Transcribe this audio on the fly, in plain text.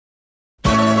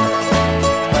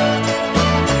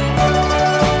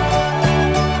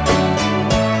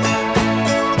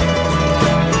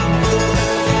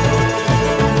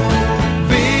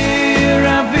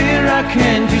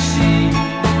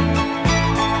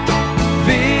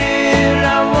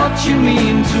you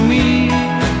mean to me.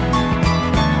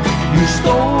 You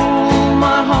stole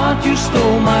my heart, you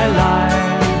stole my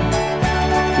life.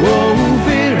 Oh,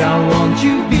 Vera, won't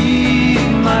you be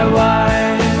my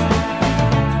wife?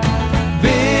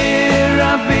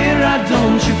 Vera, Vera,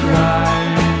 don't you cry.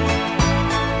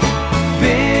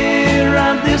 Vera,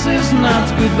 this is not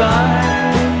goodbye.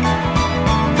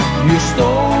 You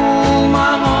stole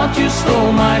my heart, you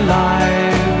stole my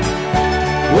life.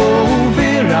 Oh,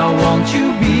 Vera, won't you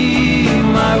be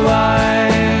my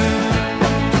wife?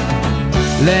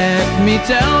 Let me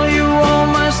tell you all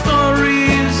my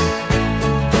stories,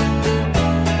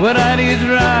 what I did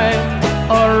right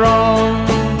or wrong.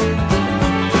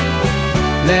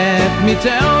 Let me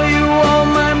tell you all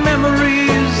my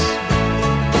memories.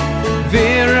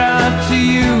 Vera, to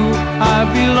you I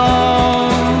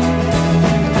belong.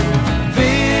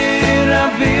 Vera,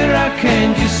 Vera,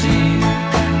 can't you see?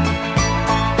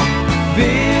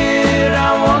 Vera,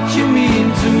 what you mean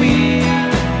to me.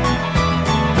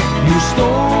 You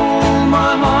stole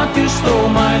my heart, you stole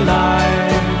my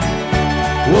life.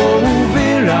 Oh,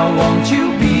 Vera, won't you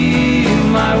be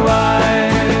my wife?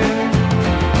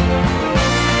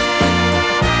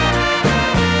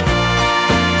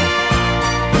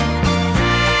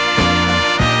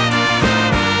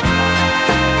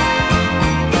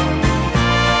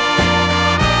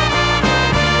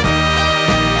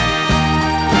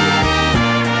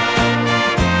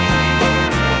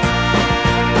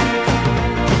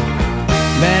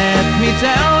 Let me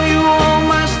tell you all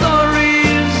my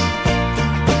stories,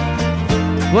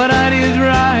 what I did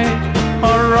right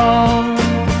or wrong.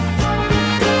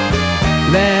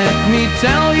 Let me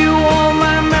tell you all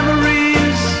my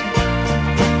memories.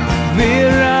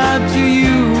 Vera, to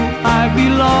you I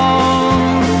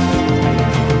belong.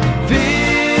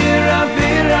 Vera,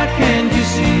 Vera, can't you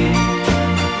see?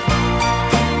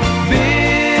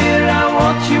 Vera,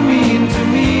 what you mean to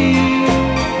me.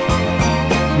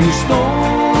 You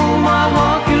stole my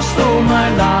heart, you stole my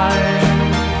life.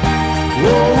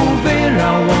 Oh,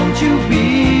 Vera, won't you be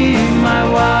my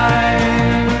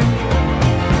wife?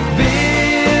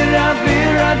 Vera,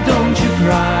 Vera, don't you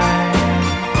cry.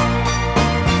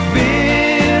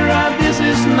 Vera, this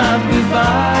is not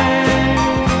goodbye.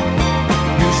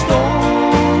 You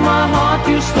stole my heart,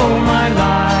 you stole my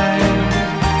life.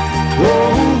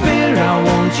 Oh, Vera,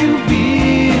 won't you be